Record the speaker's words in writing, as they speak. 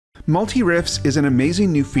Multiriffs is an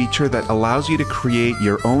amazing new feature that allows you to create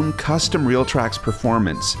your own custom RealTracks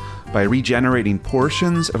performance by regenerating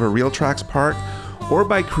portions of a RealTracks part or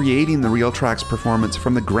by creating the RealTracks performance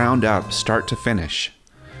from the ground up, start to finish.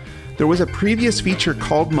 There was a previous feature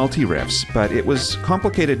called Multiriffs, but it was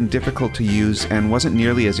complicated and difficult to use and wasn't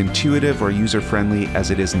nearly as intuitive or user-friendly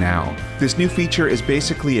as it is now. This new feature is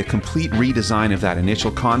basically a complete redesign of that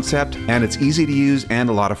initial concept, and it's easy to use and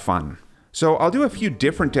a lot of fun. So I'll do a few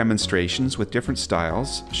different demonstrations with different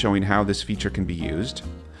styles, showing how this feature can be used.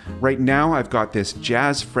 Right now I've got this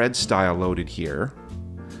Jazz Fred style loaded here.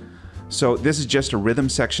 So this is just a rhythm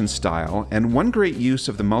section style, and one great use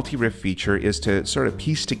of the multi-riff feature is to sort of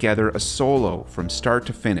piece together a solo from start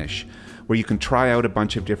to finish, where you can try out a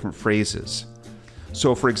bunch of different phrases.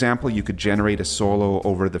 So for example, you could generate a solo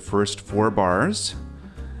over the first 4 bars,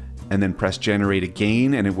 and then press generate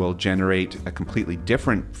again, and it will generate a completely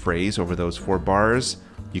different phrase over those 4 bars.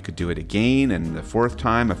 You could do it again, and the 4th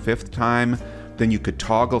time, a 5th time. Then you could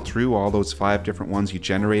toggle through all those 5 different ones you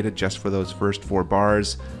generated just for those first 4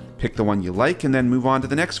 bars. Pick the one you like and then move on to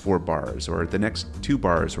the next 4 bars or the next 2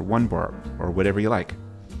 bars or 1 bar or whatever you like.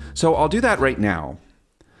 So I'll do that right now.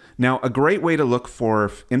 Now, a great way to look for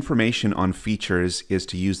information on features is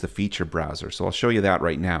to use the feature browser. So I'll show you that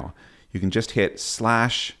right now. You can just hit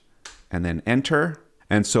 / and then enter.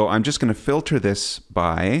 And so I'm just going to filter this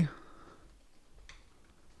by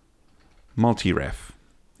multi-riff.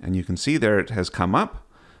 And you can see there it has come up.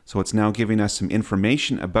 So it's now giving us some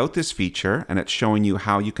information about this feature, and it's showing you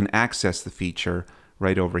how you can access the feature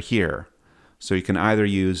right over here. So you can either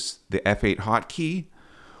use the F8 hotkey,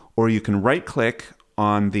 or you can right-click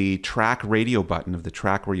on the track radio button of the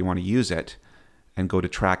track where you want to use it, and go to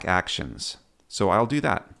track actions. So I'll do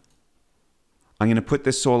that. I'm going to put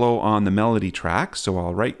this solo on the melody track, so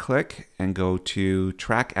I'll right-click and go to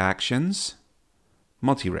track actions,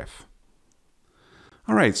 multi-riff.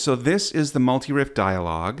 All right, so this is the multi-riff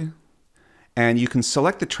dialog, and you can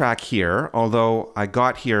select the track here, although I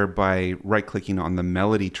got here by right-clicking on the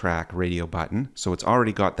melody track radio button, so it's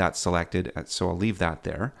already got that selected, so I'll leave that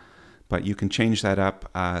there. But you can change that up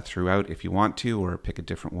throughout if you want to, or pick a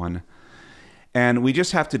different one. And we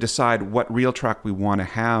just have to decide what reel track we want to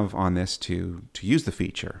have on this to use the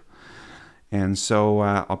feature. And so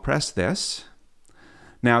I'll press this.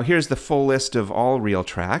 Now here's the full list of all reel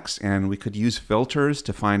tracks, and we could use filters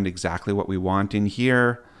to find exactly what we want in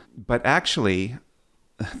here. But actually,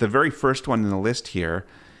 the very first one in the list here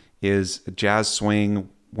is jazz swing,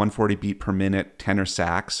 140 beat per minute, tenor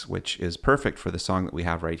sax, which is perfect for the song that we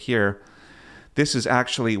have right here. This is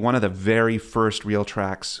actually one of the very first reel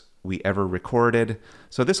tracks we ever recorded.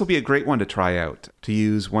 So this will be a great one to try out, to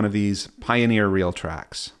use one of these pioneer reel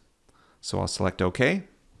tracks. So I'll select OK.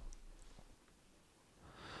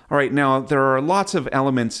 All right, now there are lots of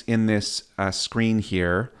elements in this screen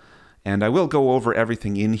here, and I will go over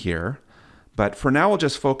everything in here. But for now, we'll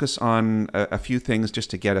just focus on a few things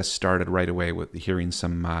just to get us started right away with hearing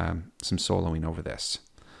some soloing over this.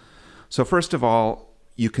 So first of all,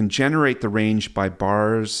 you can generate the range by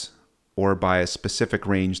bars or by a specific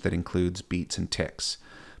range that includes beats and ticks.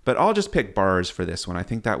 But I'll just pick bars for this one. I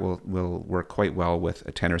think that will work quite well with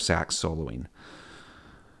a tenor sax soloing.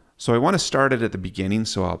 So I want to start it at the beginning,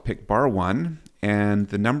 so I'll pick bar 1, and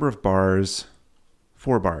the number of bars,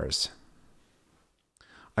 4 bars.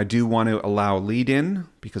 I do want to allow lead in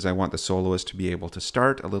because I want the soloist to be able to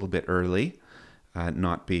start a little bit early,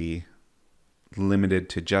 not be limited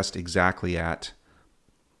to just exactly at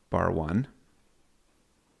bar 1.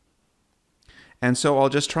 And so I'll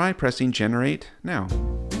just try pressing generate now.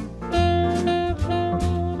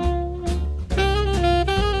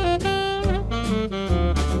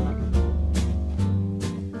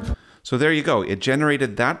 So there you go. It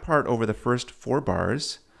generated that part over the first 4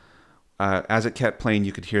 bars. As it kept playing,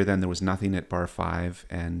 you could hear then there was nothing at bar 5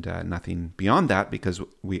 and nothing beyond that because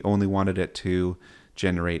we only wanted it to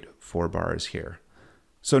generate 4 bars here.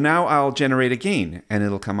 So now I'll generate again, and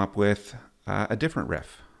it'll come up with a different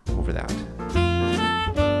riff over that.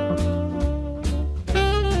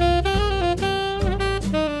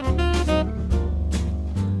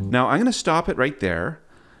 Now I'm going to stop it right there.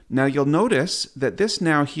 Now you'll notice that this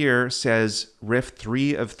now here says riff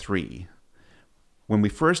 3 of 3. When we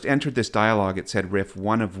first entered this dialog, it said riff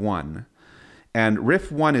 1 of 1. And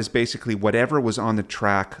riff 1 is basically whatever was on the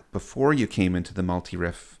track before you came into the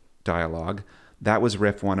multi-riff dialog. That was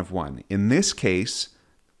riff 1 of 1. In this case,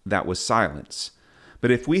 that was silence.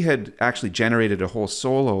 But if we had actually generated a whole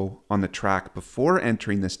solo on the track before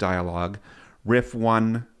entering this dialog, riff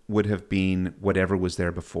 1 would have been whatever was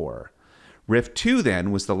there before. Riff 2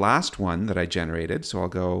 then was the last one that I generated, so I'll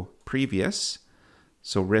go previous,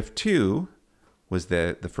 So riff 2 was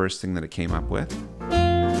the first thing that it came up with.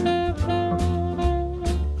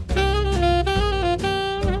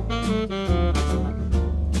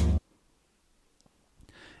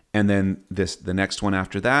 And then the next one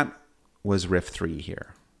after that was riff 3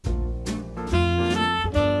 here.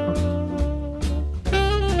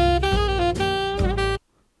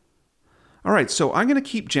 All right, so I'm going to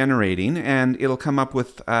keep generating, and it'll come up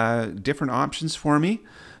with different options for me.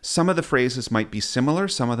 Some of the phrases might be similar,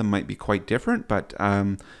 some of them might be quite different, but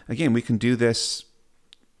again, we can do this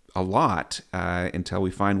a lot until we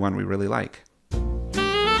find one we really like.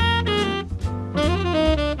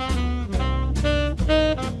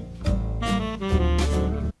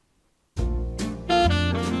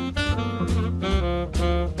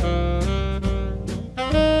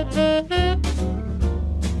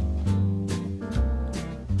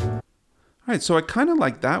 All right, so I kind of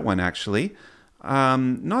like that one actually.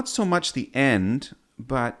 Not so much the end,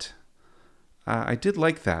 but I did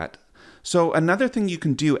like that. So another thing you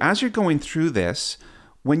can do as you're going through this,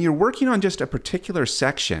 when you're working on just a particular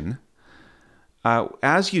section,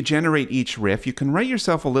 as you generate each riff, you can write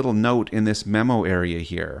yourself a little note in this memo area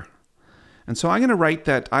here. And so I'm going to write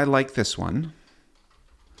that I like this one.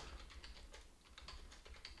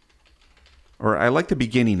 Or I like the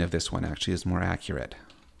beginning of this one, actually, is more accurate.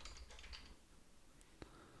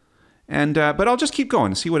 And but I'll just keep going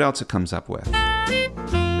and see what else it comes up with.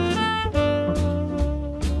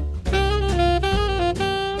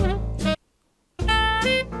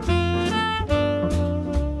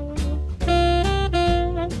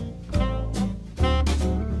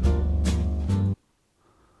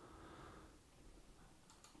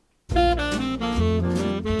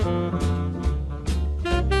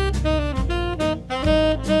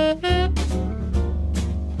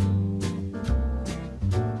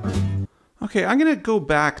 Okay, I'm going to go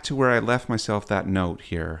back to where I left myself that note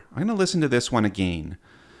here. I'm going to listen to this one again.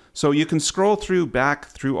 So you can scroll back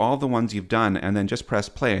through all the ones you've done and then just press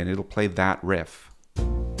play and it'll play that riff.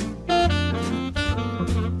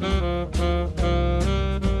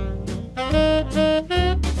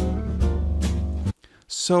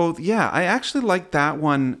 So yeah, I actually like that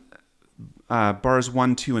one, bars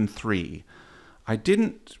 1, 2, and 3. I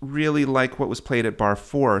didn't really like what was played at bar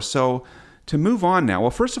 4, so to move on now, well,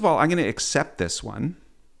 first of all, I'm going to accept this one.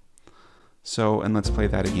 So, and let's play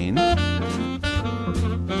that again.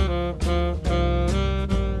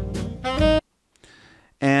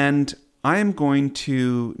 And I am going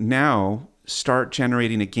to now start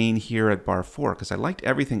generating a gain here at bar 4, because I liked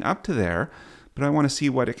everything up to there, but I want to see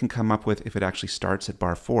what it can come up with if it actually starts at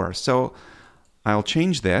bar 4. So I'll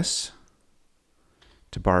change this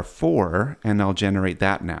to bar 4, and I'll generate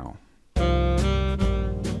that now.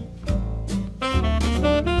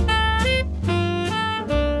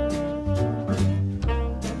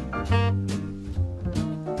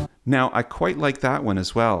 Now, I quite like that one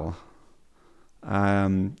as well. I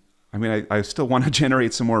mean, I still want to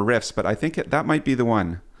generate some more riffs, but I think that might be the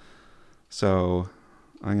one. So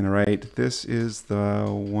I'm going to write, this is the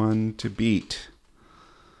one to beat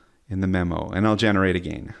in the memo, and I'll generate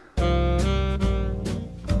again.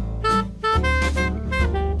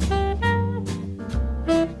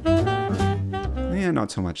 Yeah, not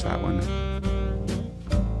so much that one.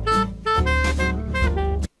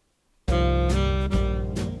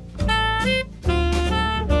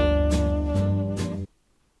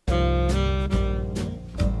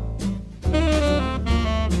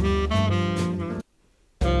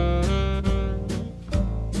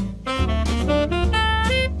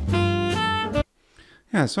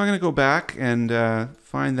 Yeah, so I'm going to go back and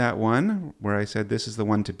find that one where I said this is the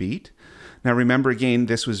one to beat. Now remember again,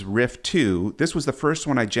 this was riff 2. This was the first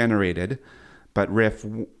one I generated, but riff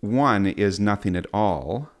 1 is nothing at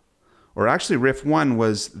all. Or actually riff 1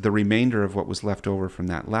 was the remainder of what was left over from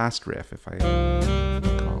that last riff, if I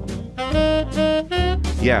recall.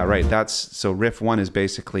 Yeah, right, so riff 1 is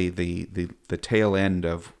basically the tail end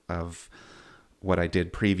of what I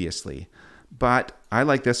did previously. But I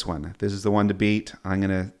like this one. This is the one to beat. I'm going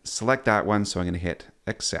to select that one, so I'm going to hit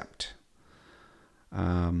accept.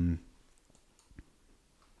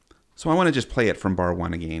 So I want to just play it from bar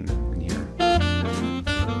 1 again in here.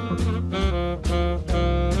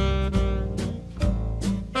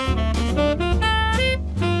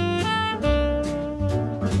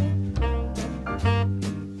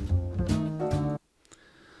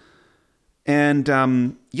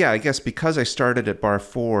 And yeah, I guess because I started at bar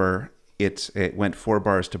 4, it went 4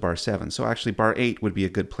 bars to bar 7. So actually bar 8 would be a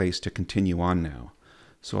good place to continue on now.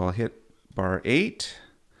 So I'll hit bar 8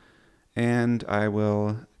 and I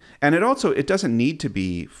will, and it doesn't need to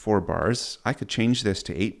be 4 bars. I could change this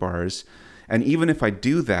to 8 bars. And even if I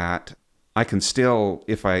do that, I can still,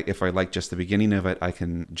 if I like just the beginning of it, I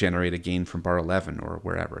can generate a gain from bar 11 or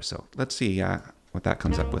wherever. So let's see what that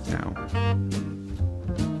comes up with now.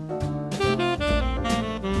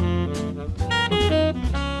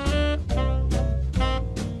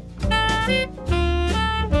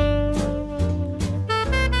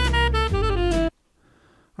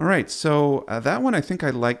 All right, so that one I think I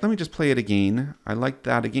like. Let me just play it again. I like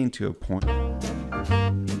that again to a point.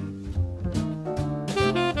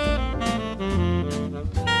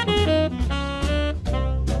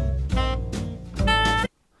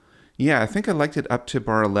 Yeah, I think I liked it up to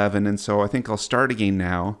bar 11, and so I think I'll start again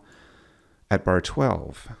now at bar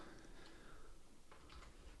 12.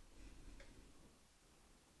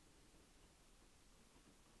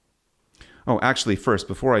 Oh, actually, first,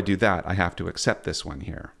 before I do that, I have to accept this one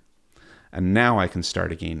here. And now I can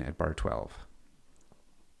start again at bar 12.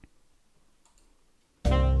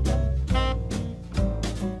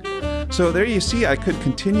 So there you see, I could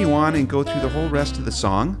continue on and go through the whole rest of the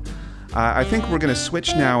song. I think we're going to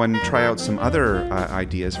switch now and try out some other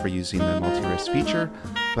ideas for using the Multiriffs feature.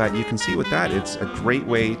 But you can see with that, it's a great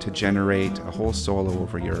way to generate a whole solo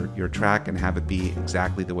over your track and have it be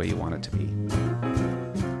exactly the way you want it to be.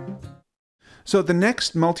 So the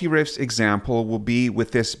next Multiriffs example will be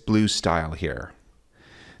with this blues style here.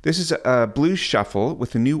 This is a blues shuffle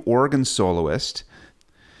with a new organ soloist.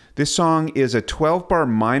 This song is a 12-bar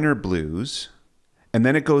minor blues, and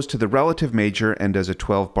then it goes to the relative major and does a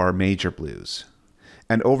 12-bar major blues.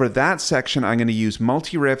 And over that section, I'm going to use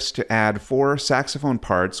Multiriffs to add 4 saxophone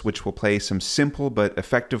parts, which will play some simple but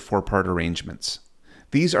effective 4-part arrangements.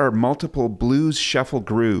 These are multiple blues shuffle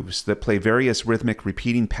grooves that play various rhythmic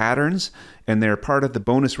repeating patterns, and they're part of the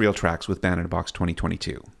bonus reel tracks with Band in a Box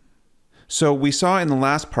 2022. So we saw in the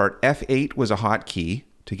last part, F8 was a hotkey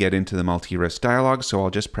to get into the Multiriffs dialog, so I'll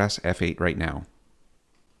just press F8 right now.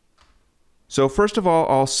 So first of all,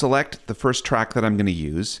 I'll select the first track that I'm going to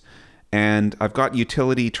use, and I've got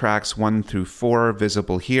utility tracks 1 through 4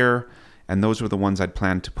 visible here, and those were the ones I'd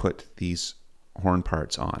planned to put these horn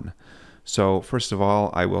parts on. So first of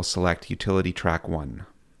all, I will select utility track 1.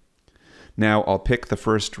 Now I'll pick the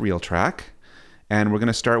first reel track, and we're going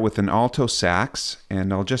to start with an alto sax,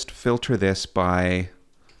 and I'll just filter this by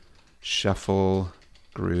shuffle,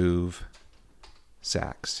 groove,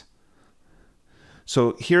 sax.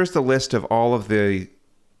 So here's the list of all of the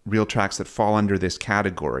reel tracks that fall under this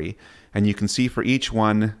category, and you can see for each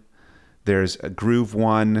one there's a groove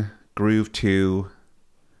 1, groove 2,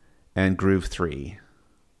 and groove 3.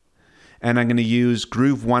 And I'm going to use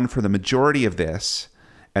groove 1 for the majority of this,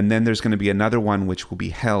 and then there's going to be another one which will be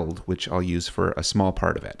held, which I'll use for a small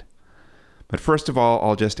part of it. But first of all,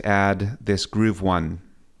 I'll just add this groove 1,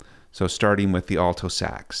 so starting with the alto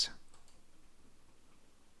sax.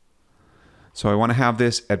 So I want to have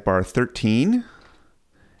this at bar 13,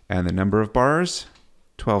 and the number of bars,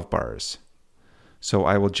 12 bars. So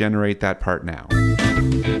I will generate that part now.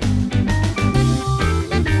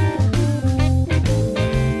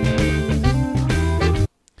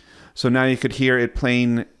 So now you could hear it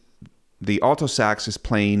playing, the alto sax is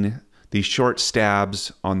playing these short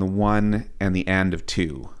stabs on the 1 and the and of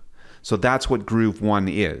 2. So that's what groove 1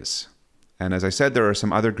 is. And as I said, there are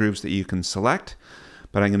some other grooves that you can select,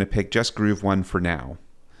 but I'm going to pick just groove 1 for now.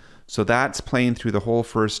 So that's playing through the whole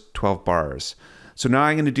first 12 bars. So now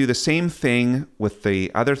I'm going to do the same thing with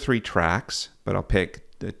the other 3 tracks, but I'll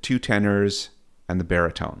pick the 2 tenors and the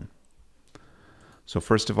baritone. So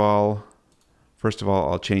first of all,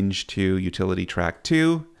 I'll change to utility track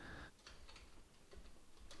 2.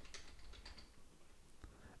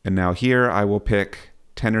 And now here I will pick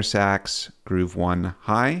tenor sax, groove 1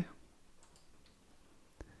 high.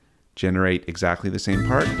 Generate exactly the same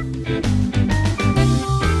part.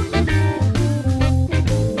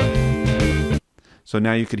 So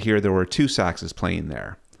now you could hear there were 2 saxes playing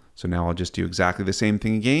there. So now I'll just do exactly the same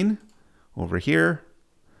thing again over here.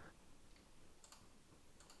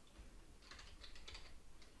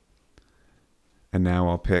 And now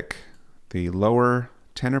I'll pick the lower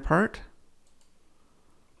tenor part.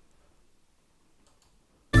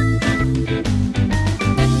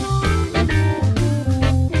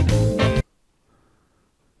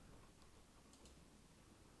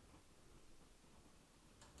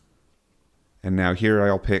 And now here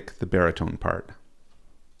I'll pick the baritone part.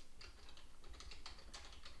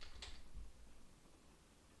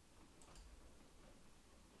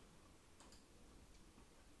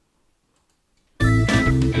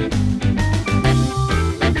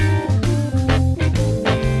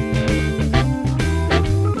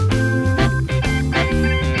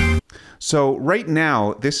 So right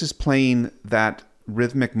now, this is playing that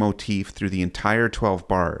rhythmic motif through the entire 12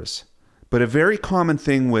 bars. But a very common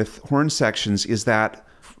thing with horn sections is that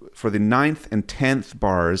for the 9th and 10th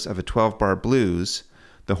bars of a 12-bar blues,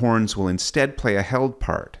 the horns will instead play a held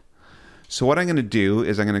part. So what I'm going to do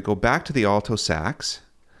is I'm going to go back to the alto sax,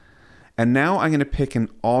 and now I'm going to pick an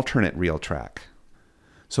alternate reel track.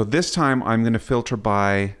 So this time I'm going to filter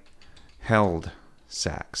by held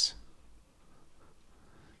sax.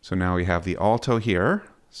 So now we have the alto here,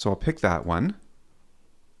 so I'll pick that one.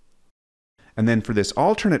 And then for this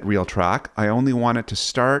alternate reel track, I only want it to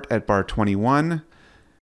start at bar 21,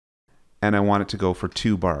 and I want it to go for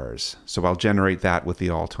 2 bars. So I'll generate that with the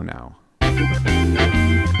alto now.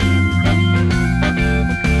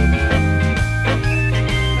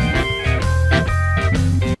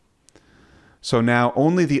 So now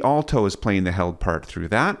only the alto is playing the held part through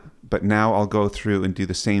that, but now I'll go through and do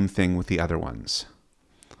the same thing with the other ones.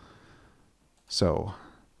 So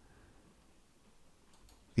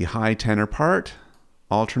the high tenor part,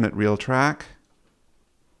 alternate reel track.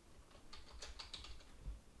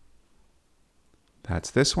 That's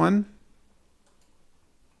this one.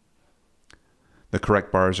 The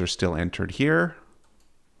correct bars are still entered here.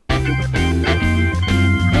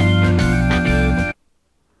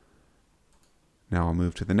 Now I'll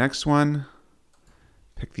move to the next one,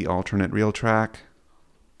 pick the alternate reel track.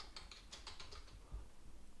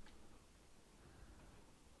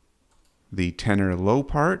 The tenor low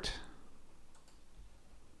part.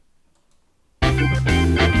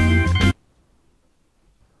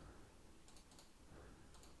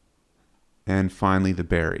 And finally the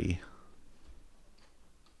bari.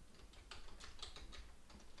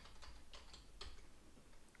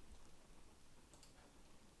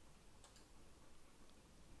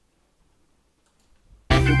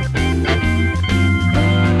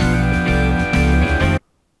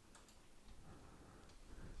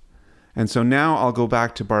 And so now I'll go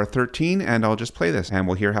back to bar 13 and I'll just play this and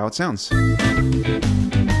we'll hear how it sounds.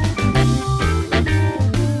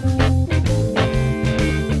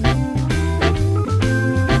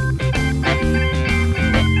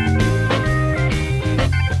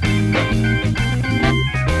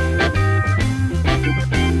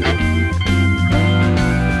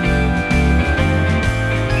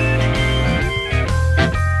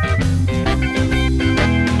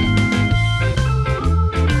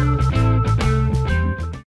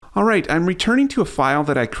 Alright, I'm returning to a file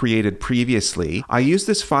that I created previously. I used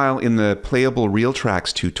this file in the Playable Reel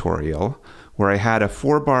Tracks tutorial, where I had a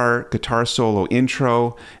 4-bar guitar solo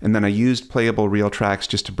intro, and then I used Playable Reel Tracks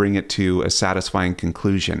just to bring it to a satisfying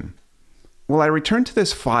conclusion. Well, I returned to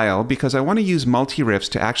this file because I want to use Multiriffs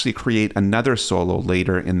to actually create another solo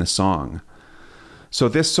later in the song. So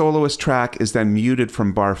this soloist track is then muted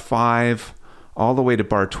from bar 5 all the way to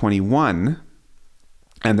bar 21.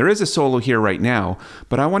 And there is a solo here right now,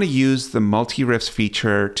 but I want to use the Multiriffs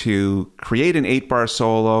feature to create an 8-bar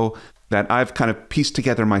solo that I've kind of pieced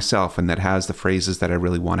together myself and that has the phrases that I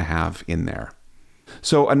really want to have in there.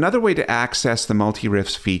 So another way to access the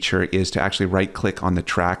Multiriffs feature is to actually right-click on the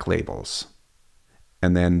track labels.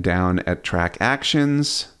 And then down at Track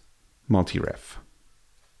Actions, Multiriff.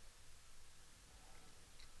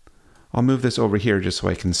 I'll move this over here just so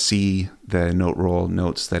I can see the note roll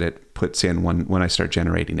notes that it puts in when I start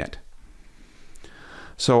generating it.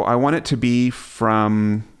 So I want it to be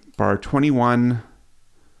from bar 21,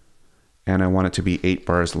 and I want it to be 8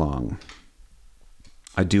 bars long.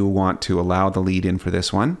 I do want to allow the lead in for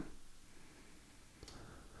this one.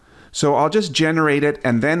 So I'll just generate it,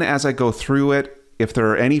 and then as I go through it, if there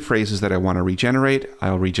are any phrases that I want to regenerate,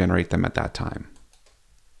 I'll regenerate them at that time.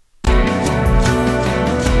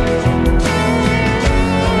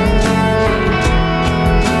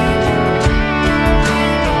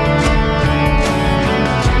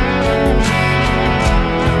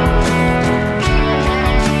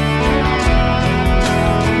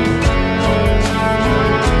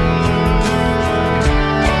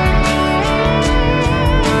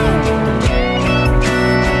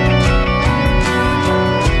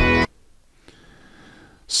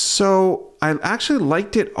 So I actually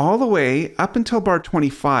liked it all the way up until bar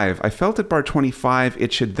 25. I felt at bar 25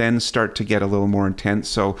 it should then start to get a little more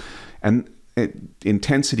intense.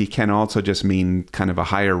 Intensity can also just mean kind of a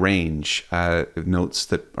higher range. Notes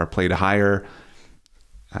that are played higher,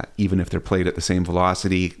 even if they're played at the same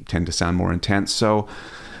velocity, tend to sound more intense. So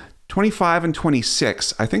 25 and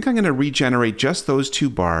 26, I think I'm going to regenerate just those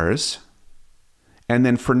 2 bars. And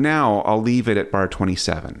then for now, I'll leave it at bar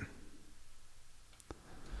 27.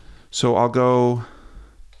 So I'll go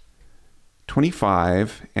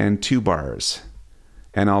 25 and 2 bars,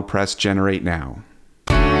 and I'll press Generate Now.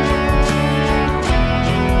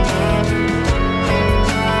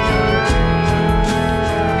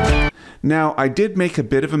 Now, I did make a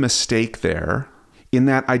bit of a mistake there in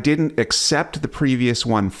that I didn't accept the previous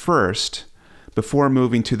one first before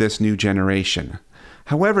moving to this new generation.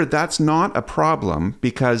 However, that's not a problem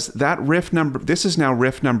because that riff number, this is now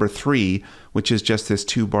riff number 3, which is just this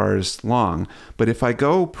 2 bars long. But if I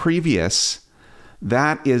go previous,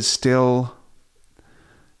 that is still,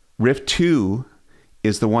 riff 2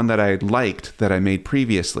 is the one that I liked that I made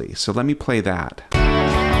previously. So let me play that.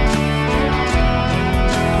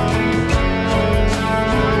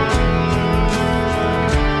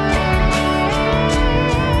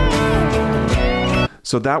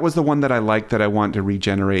 So that was the one that I liked that I want to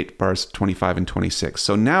regenerate bars 25 and 26.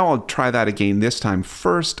 So now I'll try that again. This time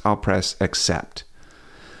first I'll press accept.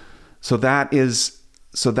 So that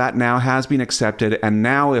now has been accepted, and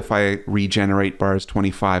now if I regenerate bars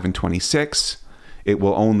 25 and 26, it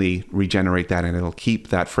will only regenerate that and it'll keep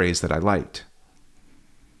that phrase that I liked.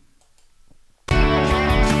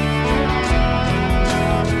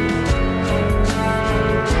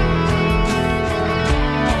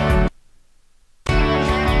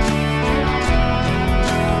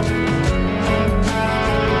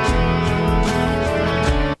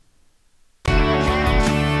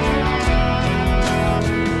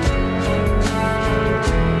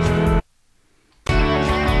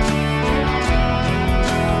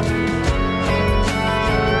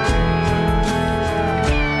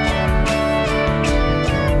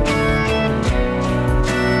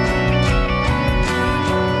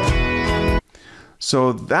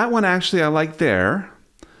 So that one actually I like there,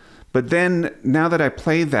 but then now that I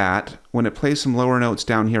play that, when it plays some lower notes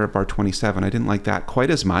down here at bar 27, I didn't like that quite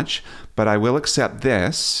as much, but I will accept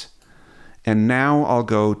this. And now I'll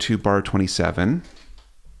go to bar 27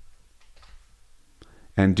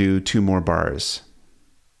 and do 2 more bars.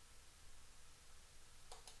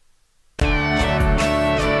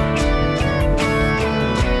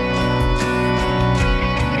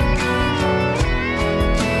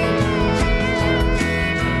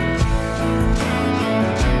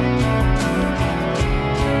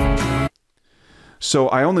 So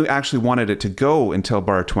I only actually wanted it to go until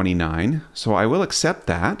bar 29, so I will accept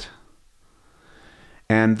that.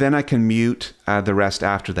 And then I can mute the rest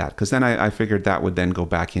after that, because then I figured that would then go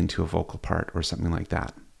back into a vocal part or something like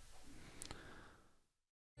that.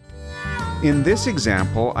 In this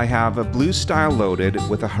example, I have a blues style loaded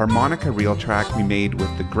with a harmonica reel track we made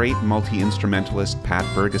with the great multi-instrumentalist Pat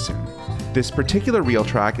Bergeson. This particular reel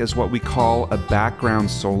track is what we call a background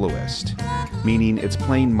soloist, meaning it's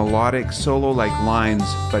playing melodic solo-like lines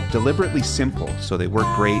but deliberately simple, so they work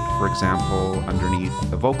great, for example, underneath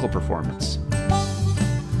a vocal performance.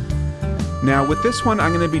 Now with this one,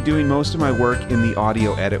 I'm going to be doing most of my work in the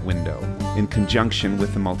audio edit window in conjunction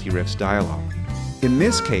with the Multiriffs dialog. In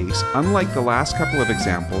this case, unlike the last couple of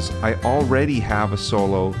examples, I already have a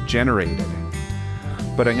solo generated.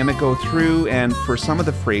 But I'm going to go through, and for some of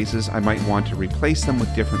the phrases I might want to replace them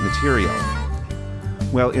with different material.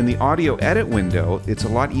 Well, in the audio edit window, it's a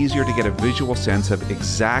lot easier to get a visual sense of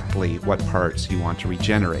exactly what parts you want to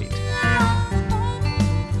regenerate.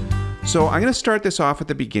 So I'm going to start this off at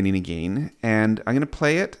the beginning again, and I'm going to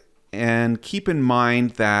play it, and keep in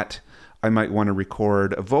mind that I might want to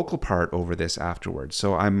record a vocal part over this afterwards.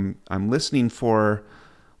 So I'm listening for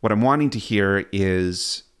what I'm wanting to hear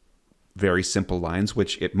is very simple lines,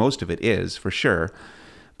 which most of it is for sure.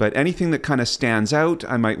 But anything that kind of stands out,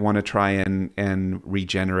 I might want to try and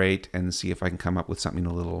regenerate and see if I can come up with something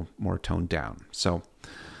a little more toned down. So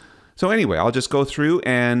anyway, I'll just go through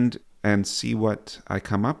and see what I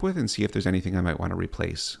come up with and see if there's anything I might want to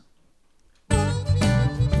replace.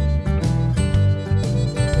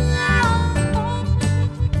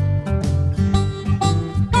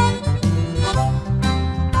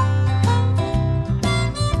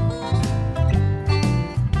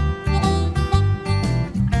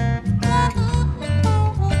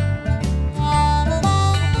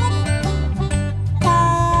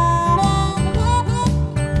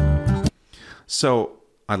 So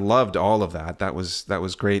I loved all of that. That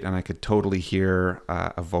was great, and I could totally hear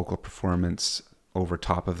a vocal performance over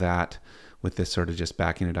top of that with this sort of just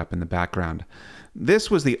backing it up in the background. This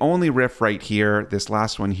was the only riff right here, this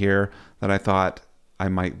last one here, that I thought I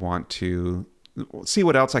might want to see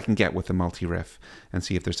what else I can get with the multi-riff and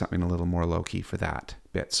see if there's something a little more low-key for that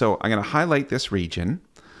bit. So I'm going to highlight this region,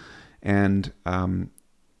 and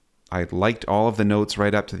I liked all of the notes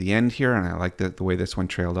right up to the end here, and I like the way this one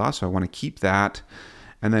trailed off, so I want to keep that,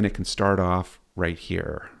 and then it can start off right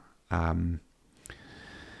here. And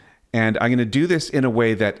I'm going to do this in a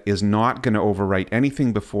way that is not going to overwrite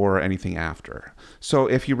anything before or anything after. So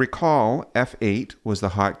if you recall, F8 was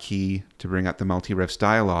the hotkey to bring up the Multiriffs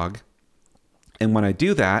dialog, and when I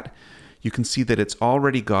do that, you can see that it's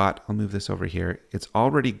already got, I'll move this over here, it's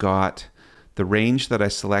already got the range that I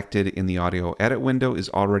selected in the audio edit window is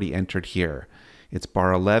already entered here. It's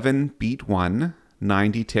bar 11, beat 1,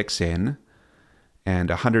 90 ticks in, and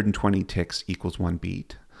 120 ticks equals 1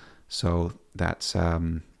 beat. So that's,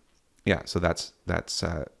 yeah, so that's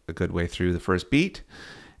a good way through the first beat.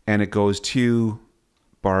 And it goes to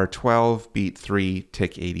bar 12, beat 3,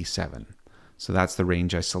 tick 87. So that's the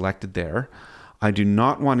range I selected there. I do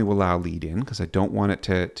not want to allow lead in because I don't want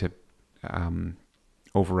it to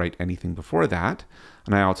overwrite anything before that.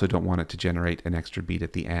 And I also don't want it to generate an extra beat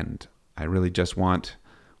at the end. I really just want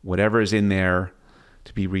whatever is in there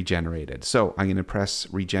to be regenerated. So I'm going to press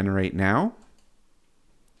regenerate now.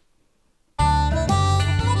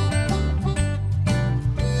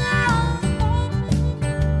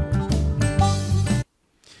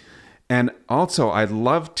 And also, I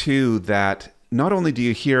love too that not only do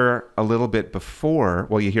you hear a little bit before,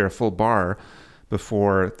 well, you hear a full bar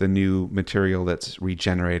before the new material that's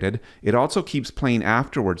regenerated, it also keeps playing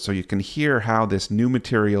afterwards. So you can hear how this new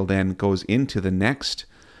material then goes into the next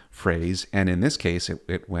phrase. And in this case,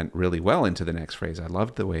 it went really well into the next phrase. I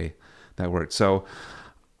loved the way that worked. So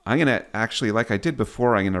I'm going to actually, like I did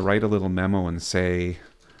before, I'm going to write a little memo and say,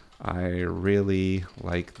 I really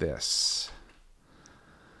like this.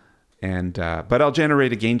 And but I'll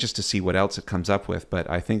generate again just to see what else it comes up with. But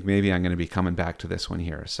I think maybe I'm going to be coming back to this one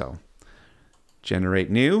here. So generate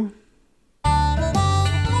new.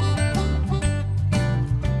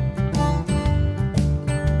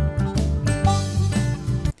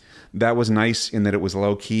 That was nice in that it was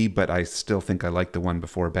low key, but I still think I like the one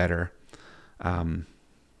before better.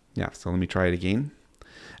 Yeah, so let me try it again.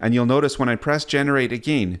 And you'll notice when I press generate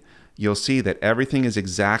again, you'll see that everything is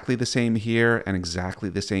exactly the same here and exactly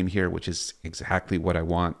the same here, which is exactly what I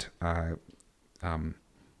want.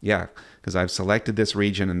 Yeah, because I've selected this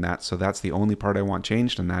region and so that's the only part I want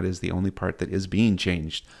changed, and that is the only part that is being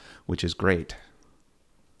changed, which is great.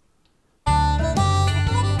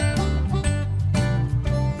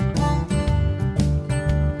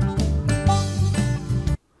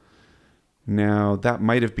 Now, that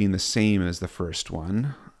might have been the same as the first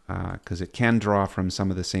one, because it can draw from some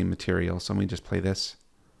of the same material. So let me just play this.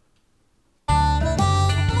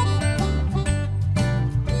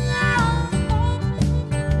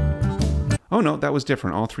 Oh no, that was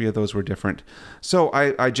different. All three of those were different. So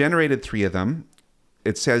I generated 3 of them.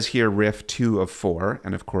 It says here riff 2 of 4.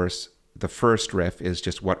 And of course, the first riff is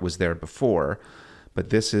just what was there before. But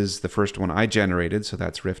this is the first one I generated. So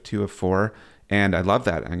that's riff 2 of 4. And I love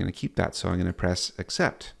that. I'm going to keep that. So I'm going to press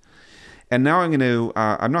accept. And now I'm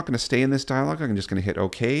not going to stay in this dialog. I'm just going to hit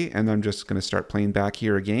OK. And I'm just going to start playing back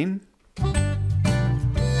here again.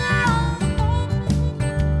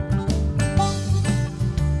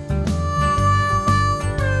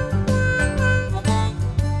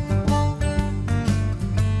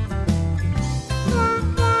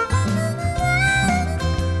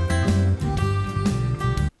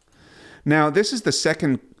 Now, this is the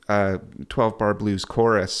second 12-bar blues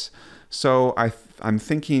chorus. So I'm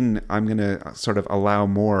thinking I'm going to sort of allow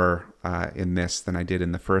more in this than I did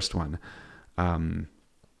in the first one,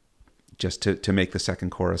 just to make the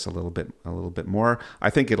second chorus a little bit more. I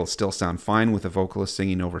think it'll still sound fine with a vocalist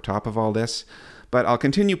singing over top of all this, but I'll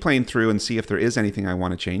continue playing through and see if there is anything I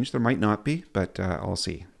want to change. There might not be, but I'll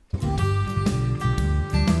see.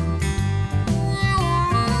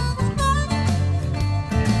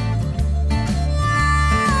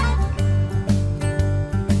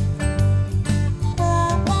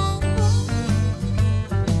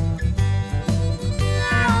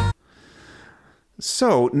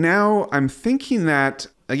 So now I'm thinking that,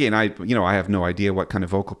 again, I have no idea what kind of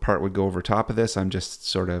vocal part would go over top of this. I'm just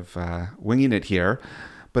sort of winging it here.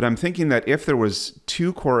 But I'm thinking that if there was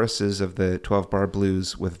 2 choruses of the 12-bar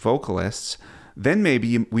blues with vocalists, then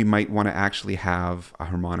maybe we might want to actually have a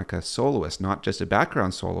harmonica soloist, not just a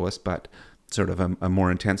background soloist, but sort of a more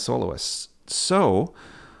intense soloist. So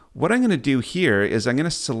what I'm going to do here is I'm going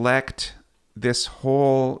to select this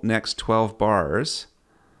whole next 12 bars.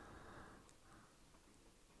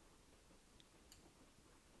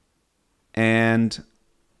 And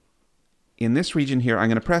in this region here, I'm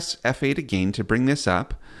going to press F8 again to bring this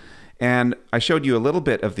up. And I showed you a little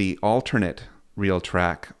bit of the alternate real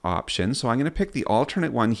track option. So I'm going to pick the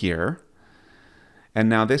alternate one here. And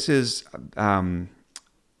now this is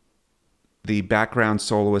the background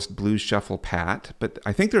soloist blues shuffle Pat. But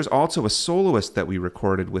I think there's also a soloist that we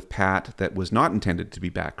recorded with Pat that was not intended to be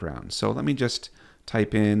background. So let me just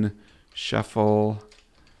type in shuffle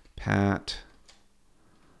Pat.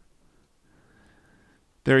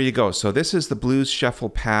 There you go. So this is the blues shuffle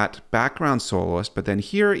pat background soloist, but then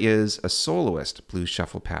here is a soloist blues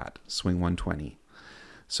shuffle pat, swing 120.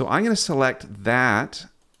 So I'm going to select that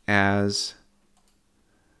as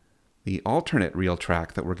the alternate reel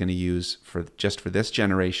track that we're going to use for just for this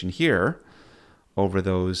generation here over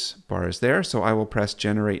those bars there. So I will press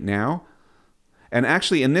generate now. And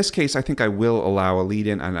actually in this case, I think I will allow a lead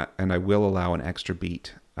in and I will allow an extra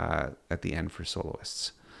beat at the end for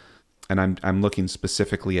soloists. And I'm looking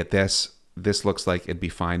specifically at this. This looks like it'd be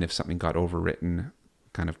fine if something got overwritten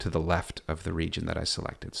kind of to the left of the region that I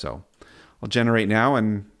selected. So I'll generate now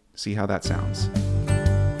and see how that sounds.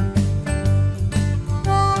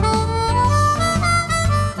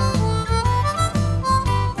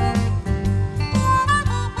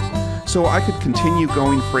 So I could continue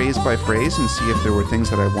going phrase by phrase and see if there were things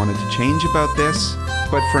that I wanted to change about this.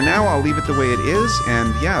 But for now, I'll leave it the way it is.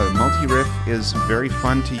 And yeah, Multiriff is very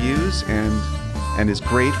fun to use and is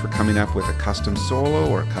great for coming up with a custom solo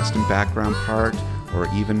or a custom background part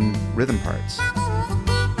or even rhythm parts.